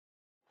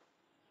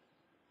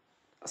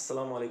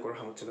Assalamu alaikum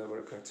warahmatullahi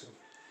wabarakatuh.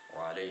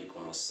 Wa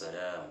alaikum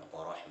assalam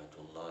wa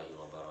rahmatullahi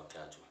wa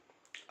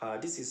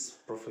barakatuh. This is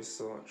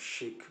Professor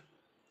Sheikh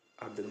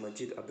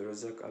AbdulMajeed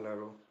Alaro.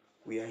 Alaro.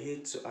 We are here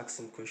to ask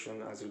him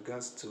questions as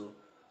regards to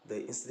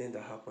the incident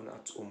that happened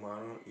at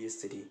Omuaran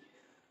yesterday,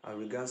 as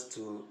regards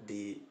to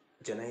the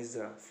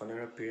Janaiza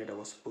funeral period that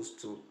was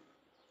supposed to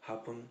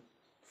happen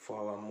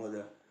for our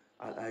mother,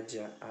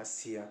 Al-Ajja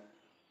Asia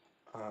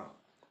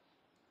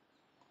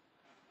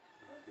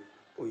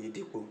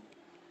Oyedepo.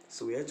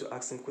 So we had to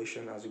ask him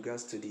question as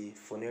regards to the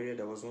funeral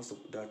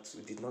that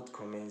did not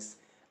commence,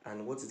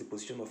 and what is the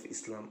position of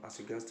Islam as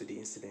regards to the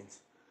incident.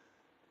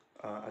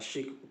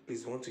 Sheikh,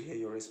 please want to hear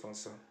your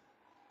response, sir.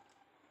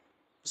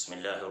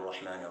 Bismillahir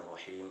Rahmanir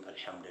Rahim.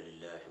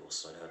 Alhamdulillah wa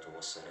salatu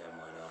wa salamu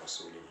ala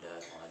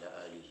Rasulillah wa ala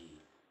alihi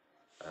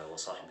wa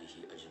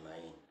sahbihi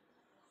ajma'in.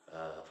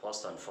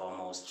 First and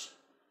foremost,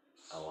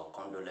 our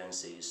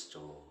condolences to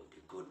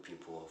the good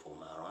people of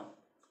Omuaran,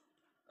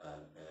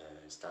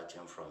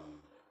 starting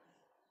from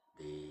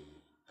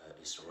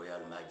His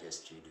Royal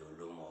Majesty the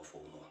Olumo of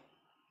Omo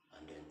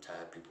and the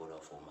entire people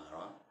of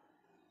Omuaran,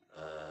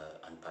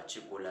 and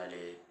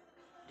particularly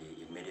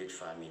the immediate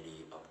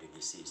family of the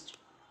deceased.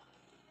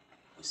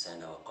 We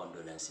send our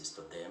condolences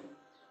to them,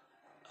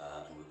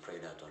 and we pray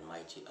that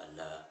Almighty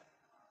Allah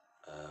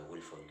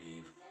will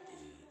forgive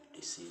the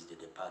deceased, the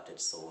departed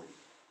soul,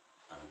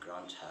 and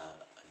grant her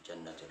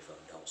Jannat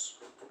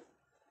al-Firdaus.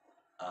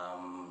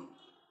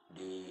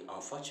 The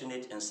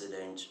unfortunate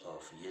incident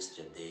of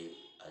yesterday,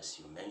 as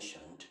you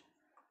mentioned,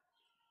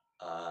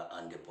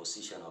 and the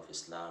position of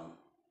Islam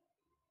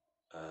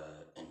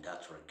in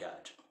that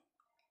regard,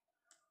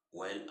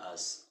 well,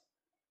 as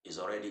is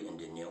already in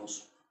the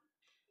news,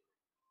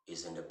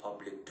 is in the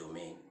public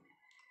domain,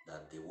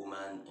 that the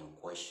woman in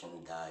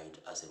question died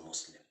as a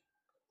Muslim,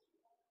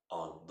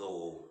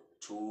 although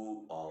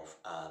two of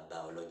her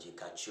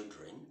biological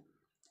children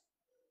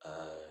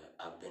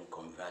have been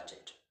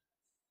converted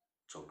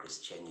to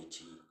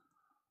Christianity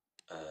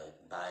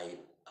by,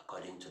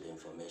 according to the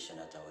information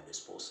at our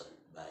disposal,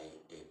 by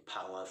a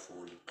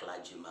powerful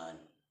clergyman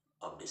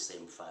of the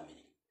same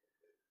family.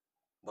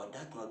 But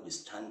that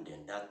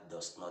notwithstanding, that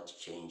does not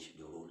change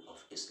the rule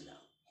of Islam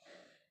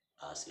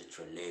as it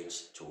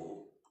relates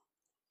to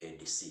a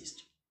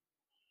deceased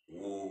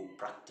who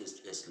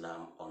practiced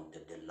Islam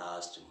until the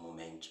last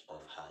moment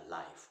of her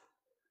life.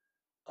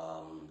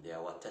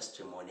 There were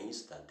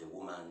testimonies that the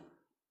woman,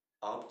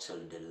 up till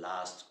the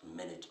last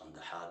minute on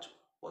the heart,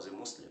 was a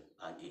Muslim,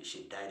 and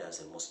she died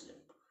as a Muslim.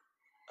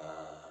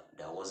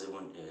 There was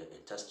even a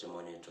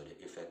testimony to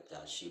the effect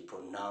that she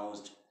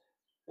pronounced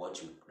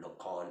what you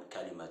call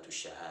kalimatu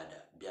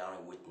shahada,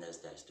 bearing witness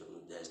that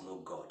there is no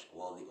God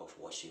worthy of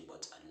worship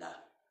but Allah,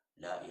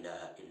 la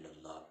ilaha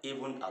illallah,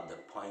 even at the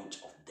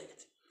point of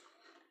death.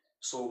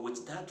 So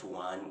with that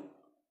one,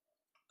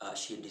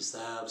 she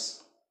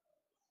deserves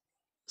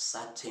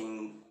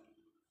certain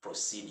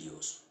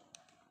procedures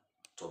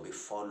to be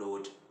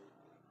followed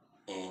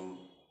in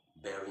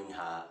burying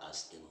her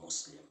as a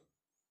Muslim.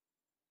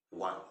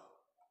 One,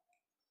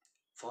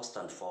 first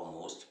and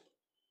foremost,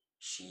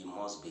 she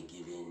must be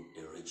given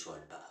a ritual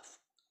bath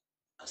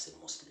as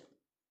a Muslim.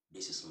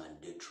 This is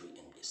mandatory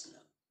in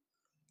Islam.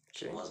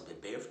 She must be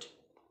bathed,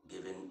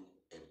 given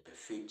a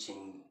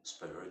befitting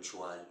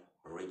spiritual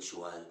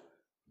ritual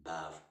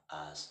bath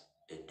as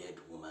a dead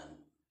woman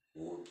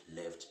who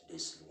left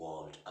this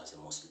world as a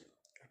Muslim.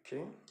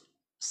 Okay.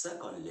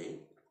 Secondly,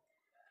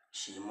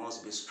 she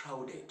must be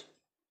shrouded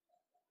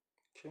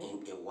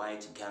in a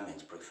white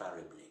garment,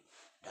 preferably.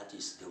 That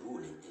is the rule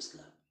in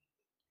Islam.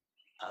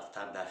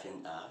 After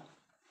bathing her,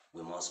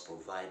 we must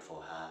provide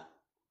for her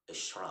a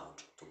shroud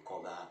to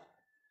cover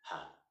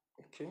her.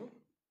 Okay.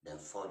 Then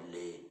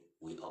thirdly,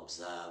 we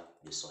observe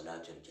the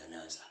Salat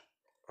al-Janaza.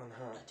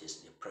 That is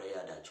the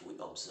prayer that we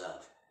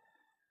observe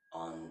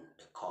on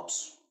the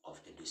corpse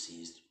of the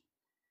deceased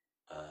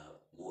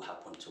who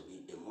happened to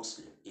be a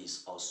Muslim,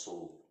 is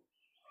also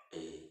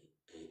a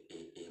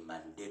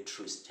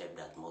mandatory step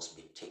that must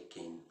be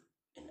taken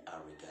in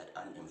our regard,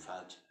 and in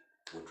fact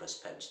with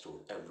respect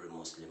to every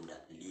Muslim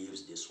that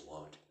leaves this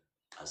world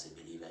as a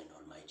believer in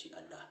Almighty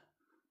Allah.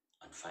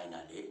 And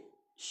finally,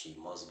 she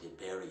must be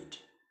buried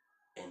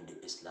in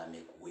the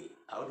Islamic way.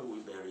 How do we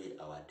bury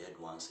our dead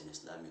ones in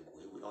Islamic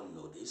way? We all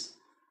know this.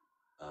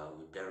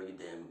 We bury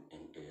them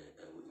in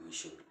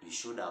she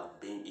should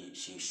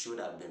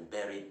have been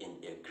buried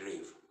in a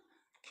grave.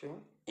 Okay.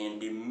 In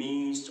the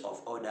midst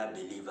of other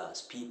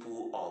believers,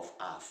 people of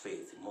our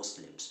faith,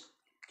 Muslims,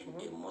 in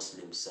a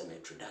Muslim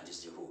cemetery. That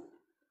is the rule.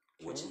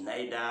 With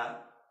neither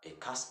a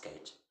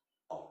casket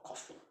or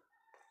coffin.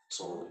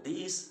 So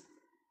these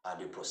are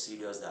the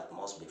procedures that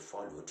must be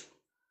followed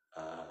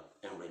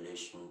in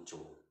relation to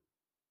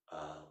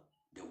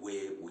the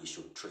way we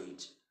should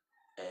treat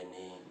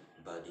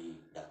anybody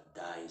that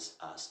dies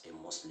as a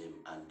Muslim.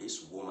 And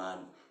this woman,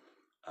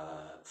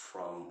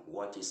 from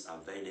what is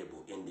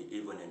available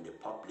even in the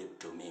public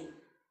domain,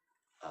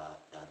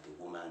 that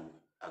the woman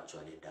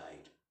actually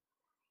died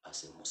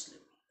as a Muslim.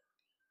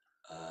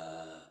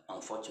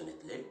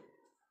 Unfortunately,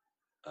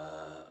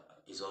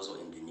 is also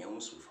in the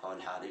news, we've all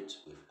had it,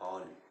 we've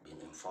all been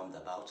informed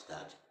about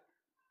that,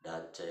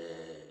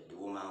 the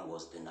woman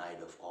was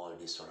denied of all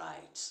these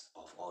rights,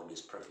 of all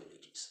these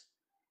privileges.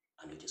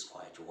 And it is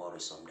quite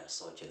worrisome that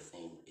such a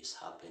thing is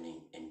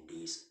happening in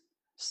this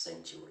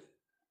century.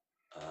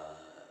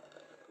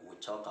 We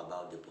talk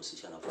about the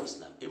position of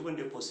Islam, even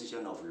the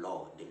position of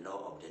law, the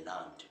law of the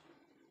land.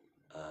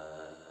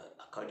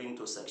 According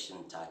to Section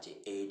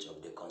 38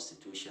 of the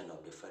Constitution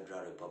of the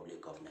Federal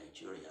Republic of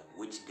Nigeria,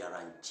 which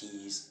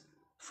guarantees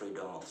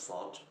freedom of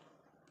thought,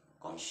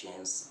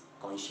 conscience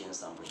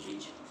and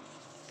religion,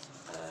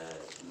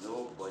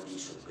 nobody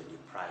should be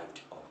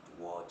deprived of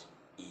what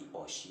he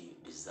or she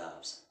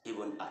deserves,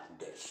 even at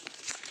death.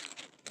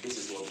 This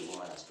is what the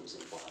woman has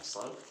chosen for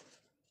herself,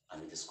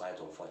 and it is quite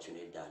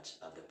unfortunate that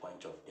at the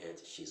point of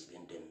death, she's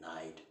been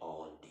denied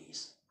all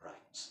these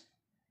rights.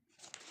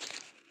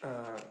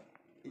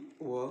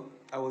 Well,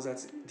 I was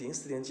at the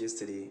incident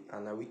yesterday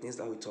and I witnessed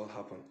how it all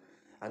happened.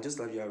 And just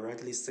like you have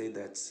rightly said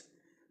that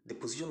the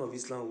position of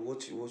Islam,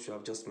 what you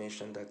have just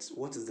mentioned, that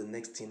what is the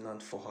next thing now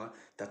for her,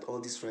 that all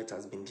this right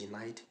has been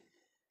denied.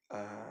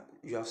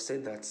 You have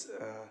said that,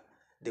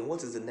 then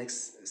what is the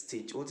next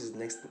stage? What is the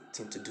next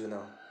thing to do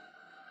now?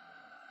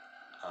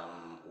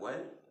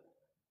 Well,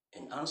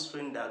 in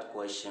answering that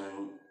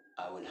question,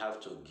 I will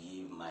have to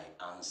give my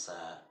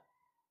answer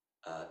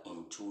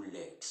in two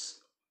legs.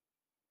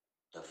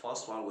 The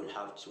first one will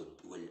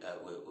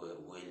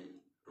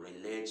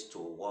relate to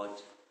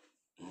what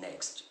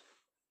next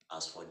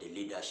as for the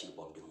leadership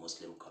of the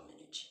Muslim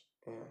community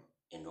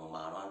in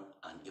Omuaran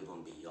and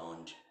even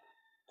beyond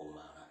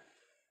Omuaran.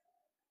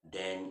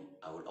 Then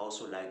I would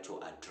also like to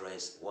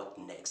address what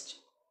next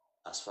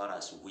as far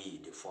as we,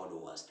 the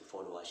followers, the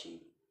followership,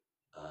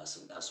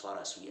 as far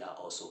as we are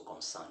also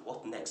concerned.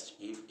 What next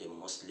if a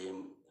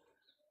Muslim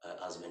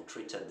has been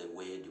treated the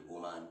way the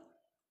woman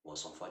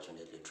was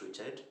unfortunately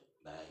treated,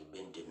 by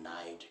being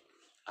denied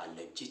a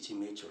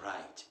legitimate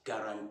right,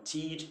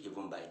 guaranteed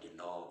even by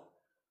the law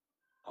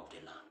of the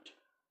land?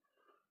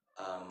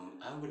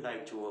 I would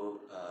like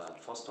to,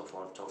 first of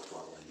all, talk to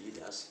our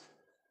leaders,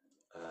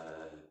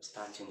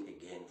 starting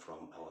again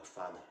from our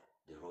father,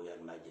 the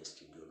Royal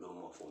Majesty, the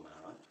Olomo of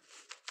Omuaran,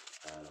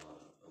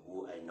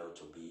 who I know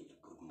to be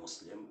a good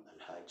Muslim,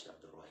 Alhaji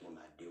Abdulrahim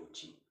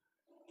Adeochi.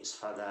 His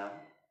father,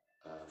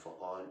 for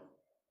all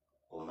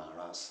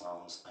Omuaran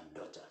sons and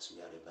daughters,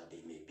 wherever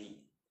they may be,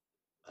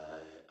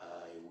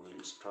 I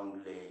will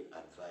strongly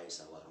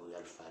advise our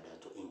royal father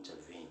to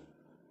intervene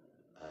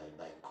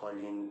by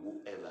calling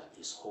whoever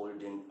is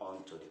holding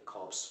on to the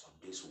corpse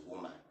of this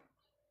woman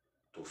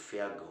to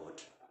fear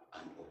God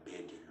and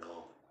obey the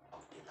law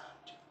of the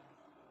land.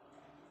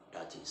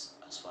 That is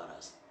as far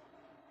as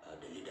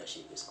the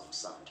leadership is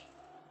concerned.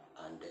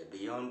 And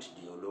beyond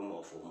the Olomo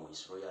of Omu,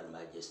 His Royal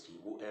Majesty,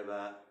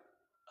 whoever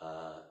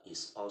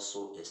is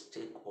also a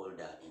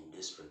stakeholder in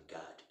this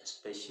regard,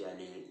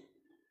 especially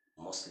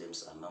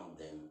Muslims among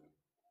them,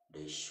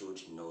 they should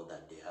know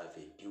that they have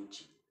a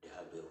duty, they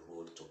have a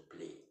role to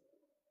play.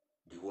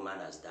 The woman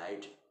has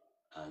died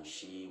and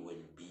she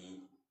will be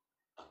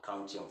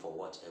accounting for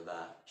whatever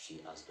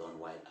she has done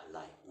while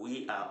alive.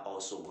 We are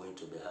also going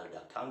to be held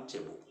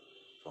accountable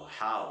for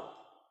how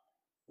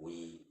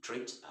we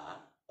treat her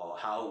or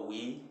how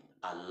we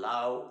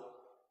allow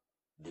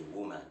the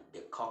woman,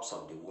 the corpse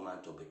of the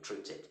woman, to be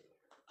treated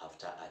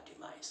after her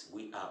demise.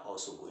 We are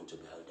also going to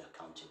be held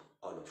accountable,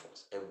 all of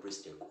us, every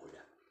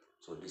stakeholder.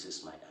 So this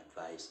is my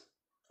advice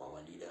for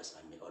our leaders,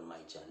 and may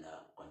Almighty Allah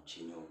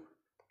continue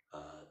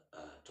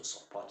to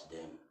support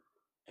them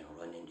in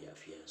running the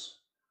affairs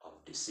of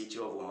the city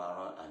of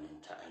Omuaran and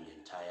the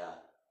entire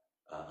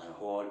and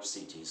whole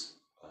cities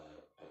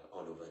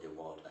all over the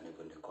world and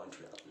even the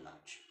country at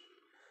large.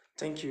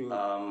 Thank you.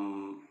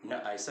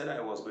 Now, I said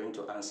I was going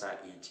to answer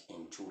it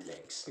in two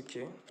legs.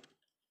 Okay.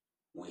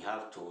 We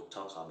have to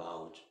talk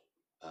about,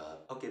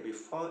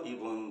 before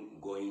even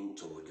going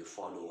to the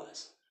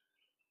followers,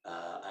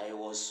 I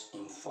was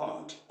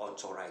informed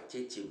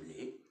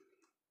authoritatively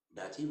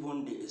that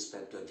even the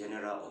Inspector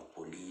General of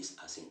Police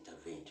has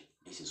intervened.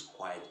 This is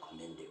quite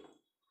commendable.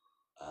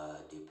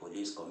 The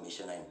Police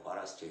Commissioner in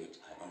Kwara State,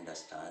 I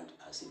understand,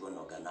 has even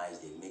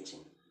organized a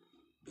meeting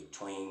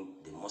between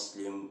the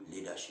Muslim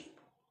leadership,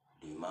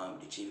 the Imam,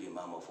 the Chief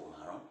Imam of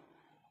Omuaran,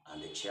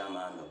 and the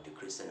Chairman of the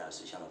Christian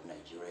Association of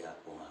Nigeria,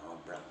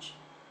 Omuaran branch.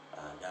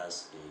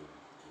 That's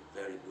a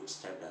very good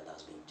step that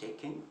has been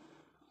taken.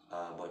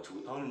 But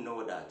we all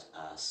know that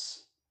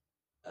as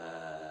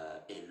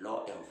a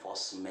law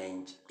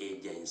enforcement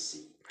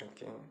agency,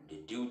 the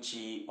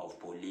duty of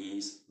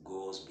police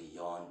goes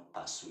beyond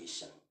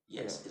persuasion.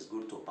 Yes, it's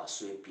good to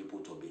persuade people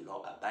to be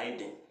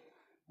law-abiding,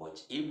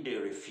 but if they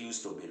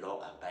refuse to be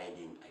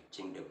law-abiding, I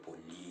think the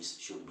police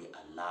should be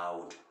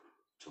allowed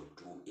to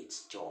do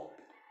its job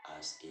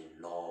as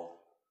a law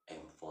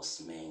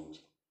enforcement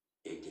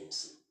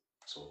agency.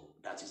 So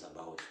that is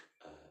about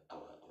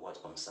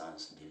what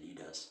concerns the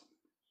leaders,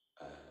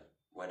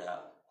 whether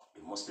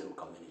the Muslim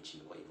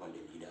community or even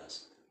the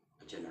leaders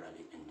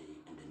generally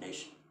in the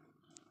nation.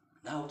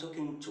 Now,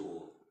 talking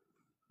to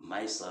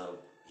myself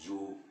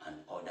you and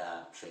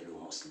other fellow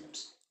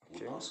Muslims.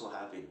 Okay. We also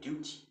have a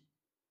duty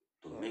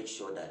to make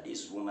sure that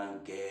this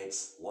woman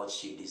gets what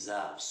she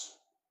deserves.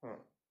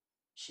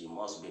 She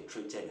must be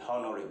treated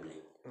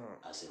honorably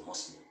as a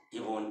Muslim,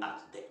 even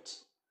at death.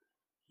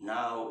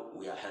 Now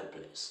we are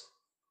helpless.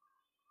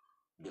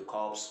 The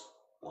corpse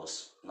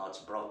was not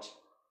brought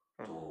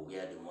to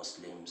where the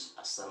Muslims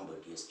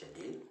assembled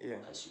yesterday,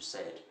 as you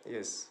said.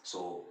 Yes.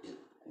 So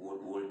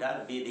will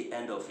that be the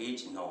end of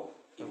it? No,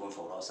 even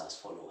for us as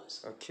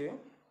followers. Okay.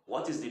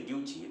 What is the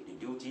duty? The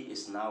duty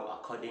is now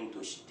according to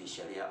the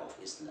Sharia of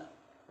Islam.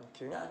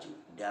 Okay. That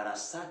there are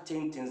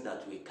certain things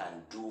that we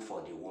can do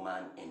for the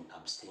woman in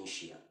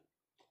absentia,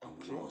 and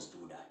we must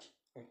do that.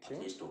 Okay.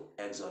 At least to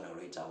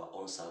exonerate our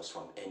own selves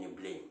from any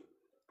blame,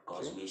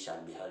 because we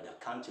shall be held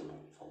accountable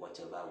for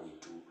whatever we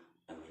do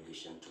in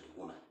relation to the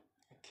woman.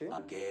 Okay.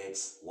 And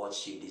gets what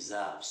she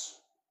deserves.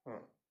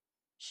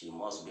 She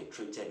must be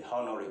treated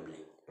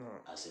honorably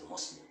as a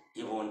Muslim,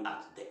 even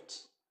at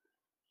death.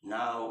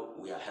 Now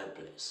we are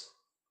helpless.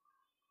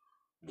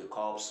 The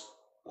corpse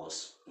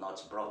was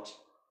not brought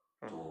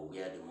to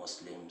where the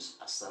Muslims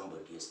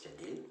assembled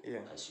yesterday,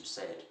 as you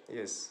said.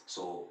 Yes.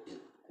 So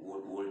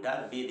will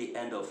that be the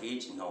end of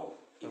it? No,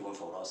 even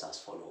for us as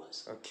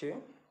followers. Okay.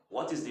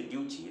 What is the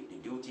duty? The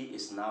duty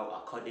is now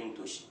according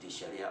to the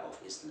Sharia of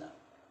Islam.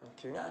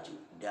 Okay. That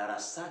there are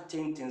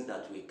certain things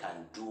that we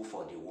can do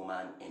for the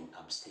woman in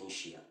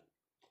absentia,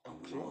 and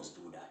we must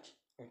do that.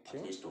 Okay.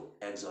 At least to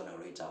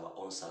exonerate our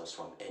own selves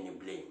from any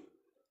blame,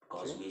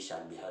 because we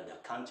shall be held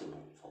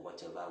accountable for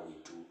whatever we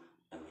do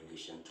in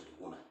relation to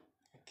the woman.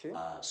 Okay.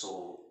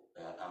 So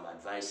I'm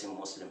advising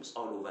Muslims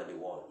all over the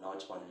world,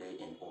 not only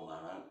in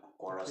Omuaran,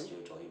 Kwara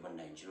State, or even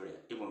Nigeria,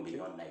 even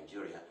beyond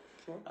Nigeria,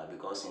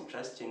 because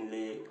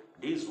interestingly,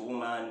 this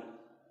woman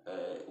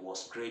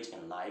was great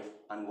in life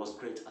and was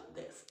great at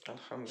death.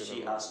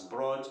 She has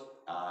brought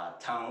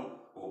town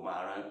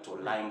Omuaran to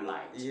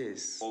limelight.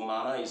 Yes.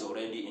 Omuaran is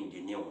already in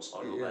the news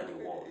all over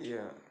the world.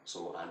 Yeah.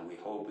 So, and we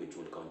hope it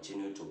will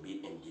continue to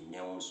be in the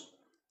news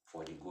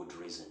for the good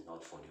reason,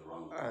 not for the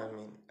wrong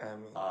one.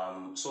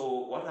 Amen.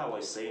 So what I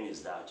was saying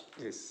is that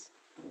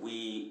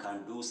we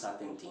can do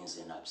certain things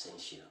in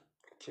absentia.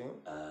 Okay.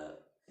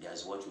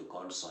 There's what we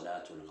call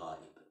Salatul Ghaib.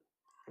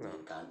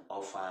 We can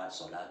offer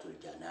Salatul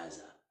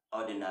Janaza.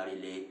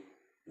 Ordinarily,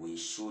 we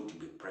should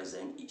be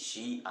present.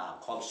 Our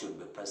corpse should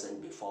be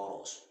present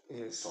before us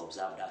to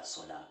observe that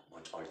Salah.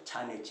 But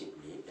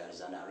alternatively, there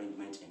is an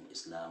arrangement in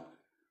Islam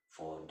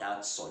for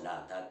that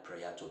Salah, that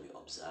prayer, to be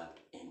observed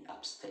in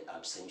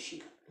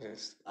absentia.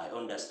 Yes. I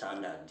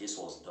understand that this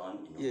was done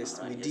in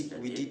Yes, we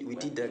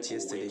did that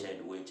yesterday.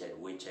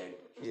 Waited.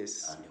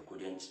 Yes. And they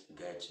couldn't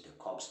get the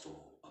corpse to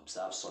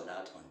observe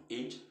Salat on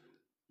it.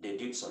 They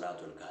did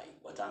Salatul Ghaib.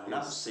 But I'm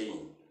now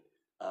saying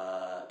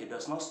it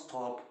does not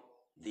stop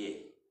there.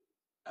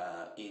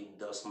 It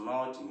does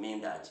not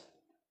mean that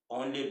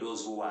only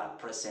those who are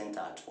present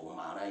at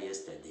Omuaran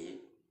yesterday,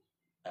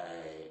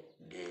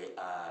 they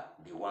are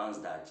the ones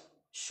that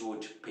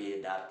should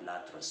pay that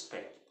last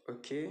respect.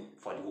 Okay.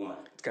 For the woman.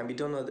 It can be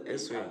done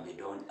elsewhere. It can be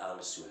done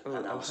elsewhere. Oh,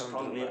 and I'm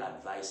strongly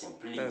advising,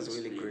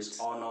 please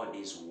honor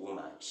this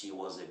woman. She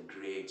was a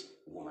great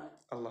woman.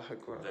 Allah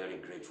Akbar. Very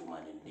great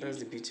woman indeed. That's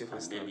the beauty of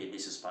Islam. Maybe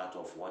this is part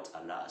of what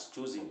Allah has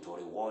chosen to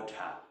reward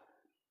her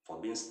for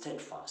being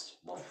steadfast,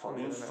 but for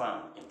being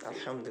firm in faith.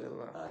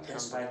 Alhamdulillah.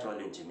 Despite all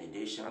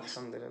intimidations,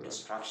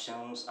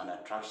 distractions, and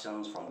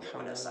attractions from the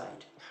other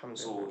side.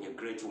 So a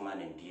great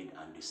woman indeed,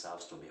 and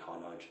deserves to be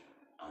honored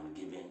and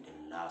given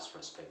the last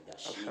respect that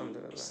she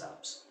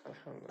deserves.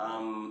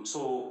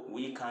 So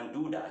we can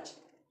do that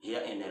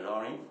here in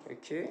Ilorin,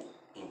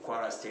 in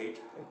Kwara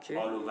State,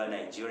 all over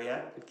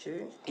Nigeria,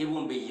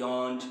 even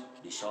beyond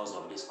the shores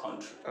of this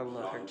country,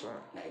 beyond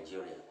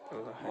Nigeria.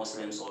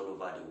 Muslims all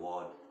over the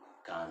world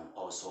can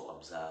also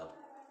observe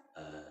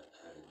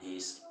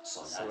this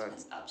Salat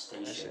in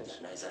absentia,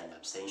 Janaza in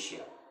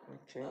absentia,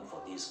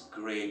 for this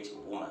great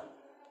woman.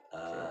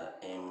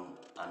 In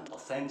an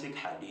authentic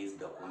hadith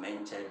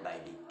documented by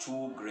the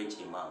two great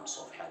imams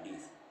of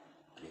hadith,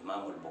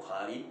 Al-Imam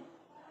al-Bukhari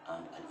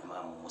and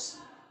Al-Imam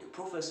Muslim. The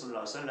Prophet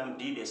ﷺ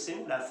did a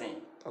similar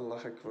thing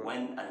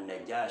when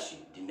Al-Najashi,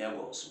 the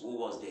Negus, who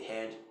was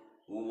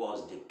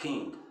the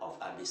king of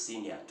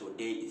Abyssinia,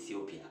 today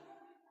Ethiopia,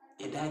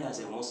 he died as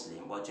a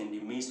Muslim, but in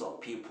the midst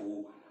of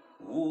people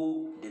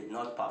who did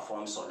not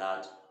perform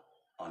Salat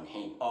on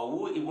him, or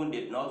who even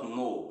did not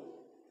know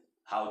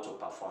how to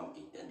perform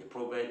it. And the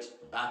Prophet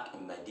back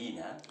in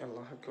Medina,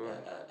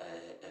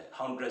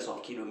 hundreds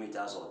of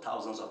kilometers or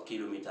thousands of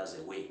kilometers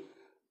away,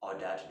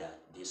 ordered that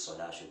this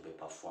Salah should be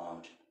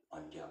performed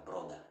on their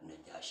brother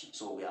Najashi.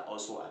 So we are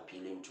also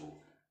appealing to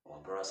our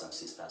brothers and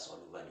sisters all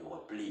over the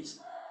world, please,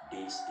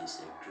 this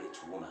is a great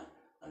woman,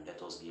 and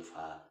let us give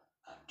her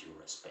a due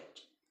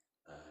respect.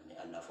 May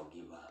Allah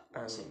forgive her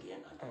once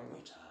again and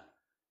admit her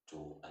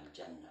to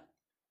Al-Jannah.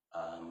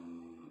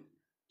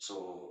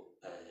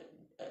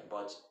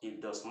 But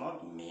it does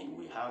not mean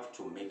we have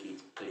to make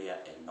it clear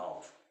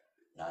enough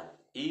that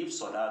if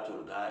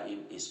Salatul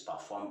Ghaib is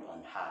performed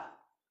on her,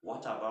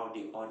 what about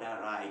the other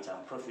rights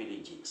and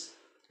privileges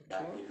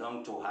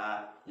belong to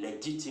her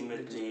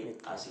legitimately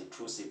as a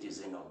true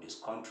citizen of this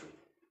country.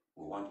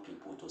 We want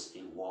people to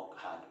still work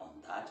hard on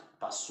that,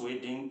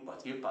 persuading,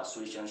 but if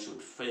persuasion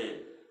should fail,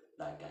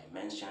 like I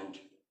mentioned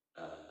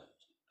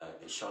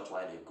a short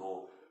while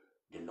ago,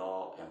 the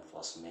law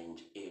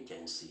enforcement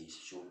agencies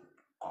should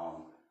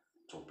come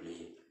to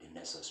play the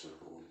necessary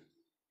role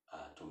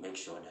to make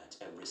sure that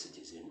every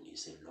citizen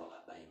is a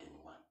law-abiding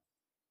one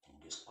in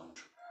this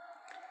country.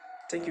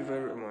 Thank you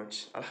very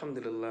much.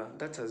 Alhamdulillah,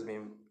 that has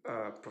been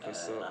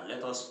Professor. And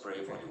let us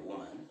pray for the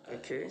woman.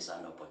 It's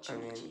an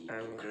opportunity,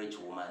 a great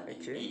woman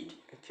indeed.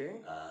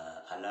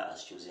 Allah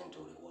has chosen to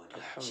reward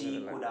her.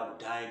 She could have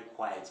died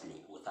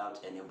quietly without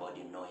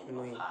anybody knowing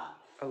of her.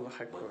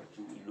 But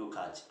look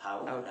at how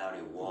Allah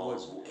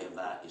rewards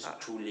whoever is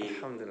truly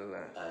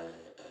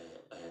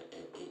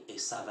a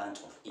servant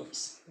of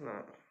His.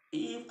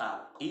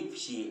 If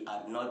she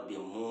had not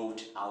been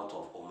moved out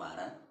of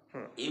Omuaran,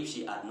 if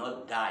she had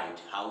not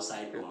died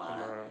outside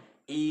Omuaran,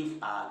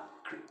 if our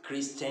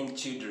Christian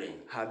children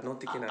had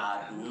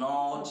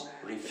not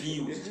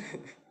refused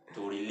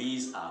to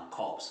release our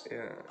corpse,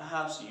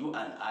 perhaps you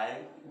and I,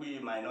 we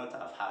might not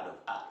have heard of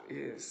her.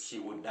 Yes. She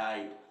would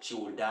die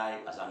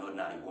as an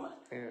ordinary woman.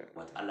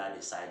 But Allah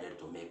decided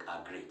to make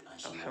her great, and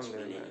she was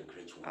really a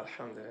great woman.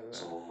 Alhamdulillah.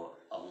 So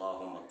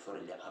Allahumma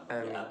gfir li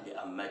abdi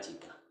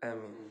ammatika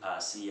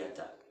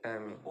Asiyata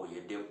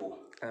Oyedepo.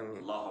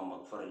 Allahumma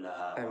gfir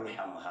laha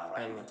warhamha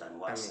rahmatan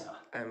wasi'ah.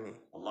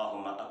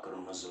 Allahumma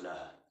akrim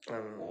nuzulaha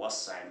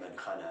ووسع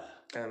مدخلها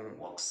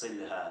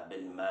واغسلها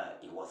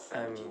بالماء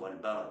والثلج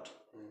والبرد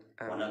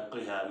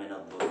ونقها من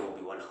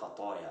الذنوب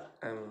والخطايا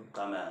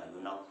كما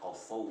ينقى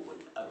الثوب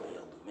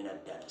الأبيض من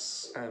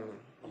الدنس.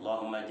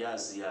 اللهم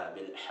جازها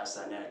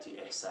بالحسنات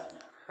إحسانا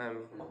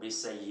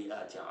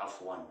وبالسيئات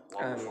عفوا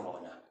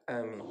وغفرانا.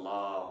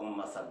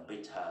 اللهم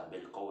ثبتها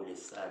بالقول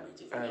الثابت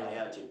في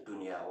الحياة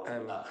الدنيا وفي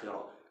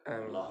الآخرة.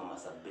 اللهم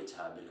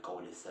ثبتها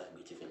بالقول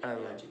الثابت في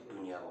الحياة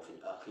الدنيا وفي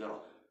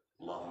الآخرة.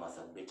 اللهم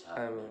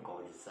ثبتها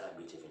بالقول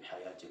الثابت في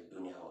الحياة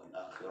الدنيا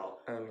والآخرة.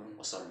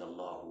 وصلى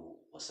الله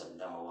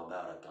وسلم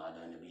وبارك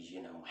على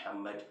نبينا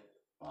محمد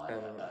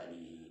وعلى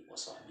آله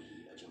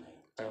وصحبه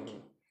أجمعين. Thank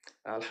you.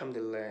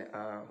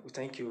 Alhamdulillah, we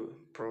thank you,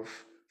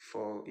 Prof,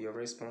 for your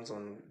response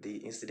on the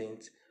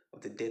incident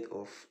of the death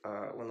of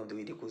one of the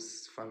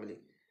Widiko's family.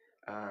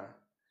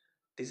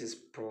 This is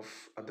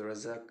Prof.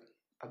 AbdulRazzaq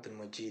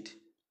AbdulMajeed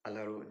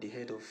Alaro, the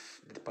head of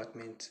the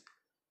Department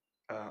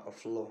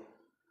of Law,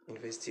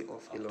 University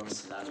of Ilorin,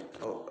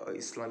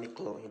 Islamic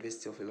Law,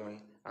 University of Ilorin,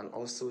 and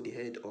also the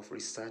head of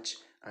Research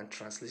and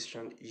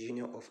Translation,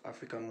 Union of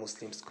African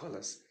Muslim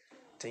Scholars.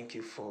 Thank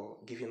you for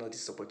giving us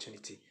this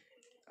opportunity.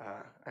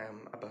 I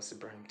am Abbas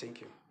Ibrahim. Thank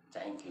you.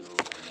 Thank you,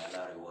 and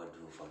Allah reward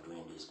you for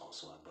doing this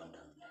also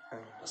abundantly.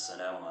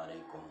 Wassalamu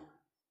alaikum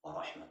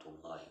wa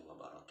rahmatullahi wa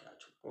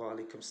barakatuh. Wa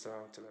alaikum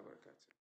salam wa barakatuh.